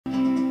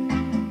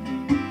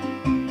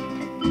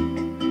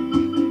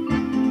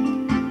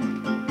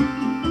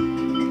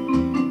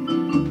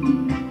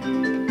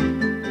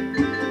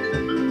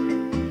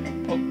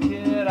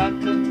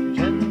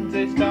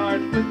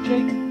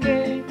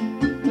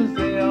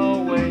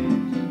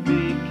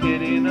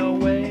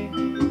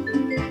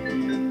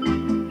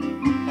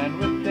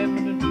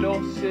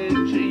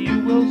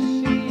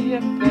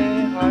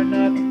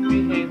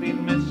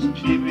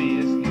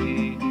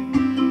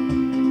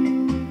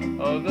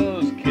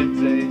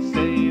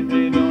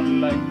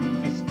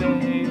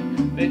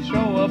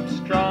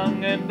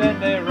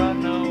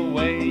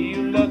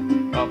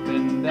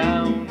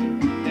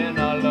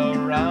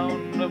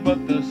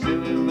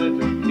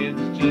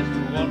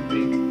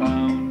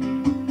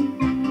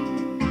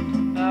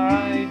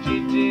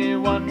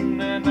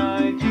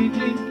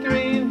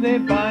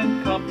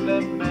divine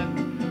compliment,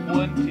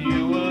 wouldn't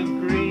you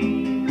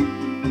agree?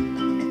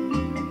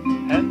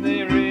 And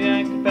they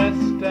react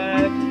best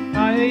at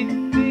high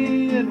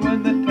 80, and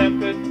when the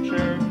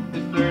temperature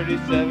is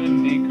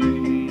 37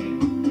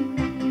 degrees.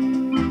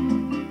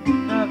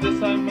 Now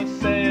this I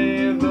must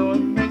say, though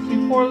it makes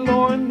me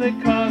forlorn, they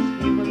cause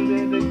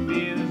hemolytic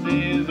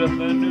disease of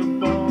the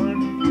newborn.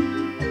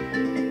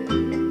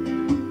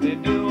 They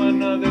do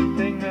another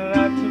thing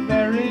that's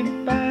very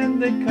bad,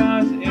 they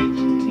cause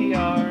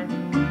HTR.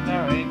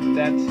 Now ain't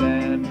that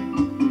sad?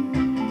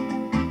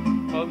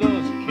 All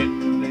those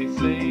kids, they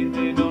say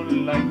they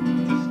don't like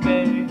to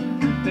stay.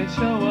 They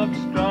show up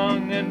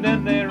strong and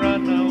then they